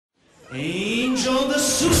Angel the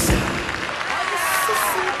Suicide.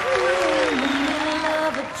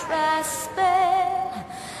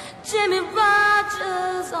 Jimmy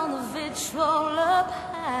Rogers on the vitriol up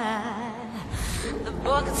high. The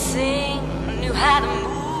boy could sing, knew how to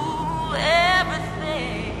move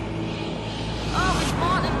everything. Always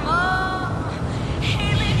wanted more. He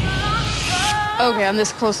lived long ago. Okay, I'm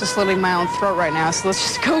this close to slitting my own throat right now, so let's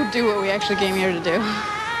just go do what we actually came here to do.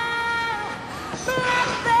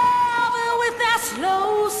 With that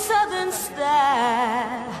slow southern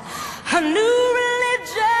style, a new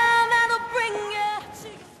religion that'll bring you to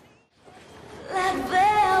your feet. Like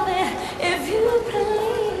velvet, if you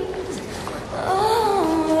please.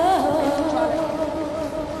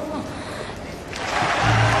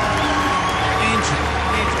 Angel,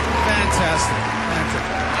 fantastic.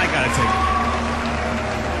 I gotta take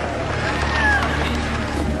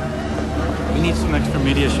it. We need some extra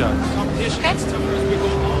media shots.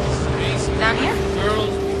 Down here?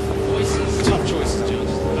 Girls, voices, tough choices,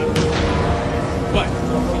 Jones. But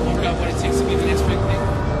you got what it takes to be the next big thing.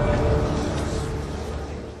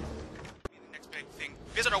 The next big thing.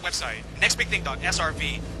 Visit our website,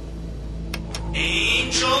 nextbigthing.srv.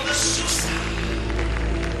 Angel the Suicide.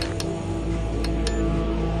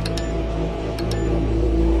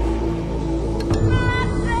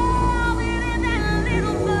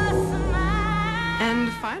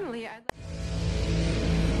 And finally,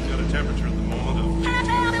 Got a temperature at the moment of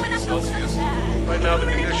 50 Celsius. Right now, the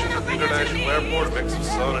conditions at the International Airport, a mix of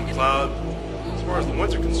sun and cloud. As far as the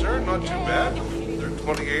winds are concerned, not too bad. They're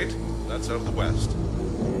 28. That's out of the west.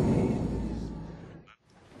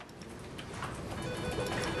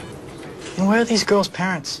 And where are these girls'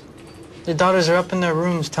 parents? Their daughters are up in their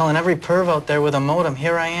rooms telling every perv out there with a modem,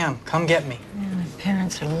 here I am, come get me. Yeah, my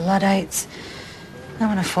parents are Luddites. I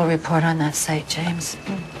want a full report on that site, James.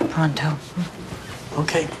 Pronto.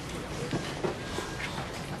 Okay.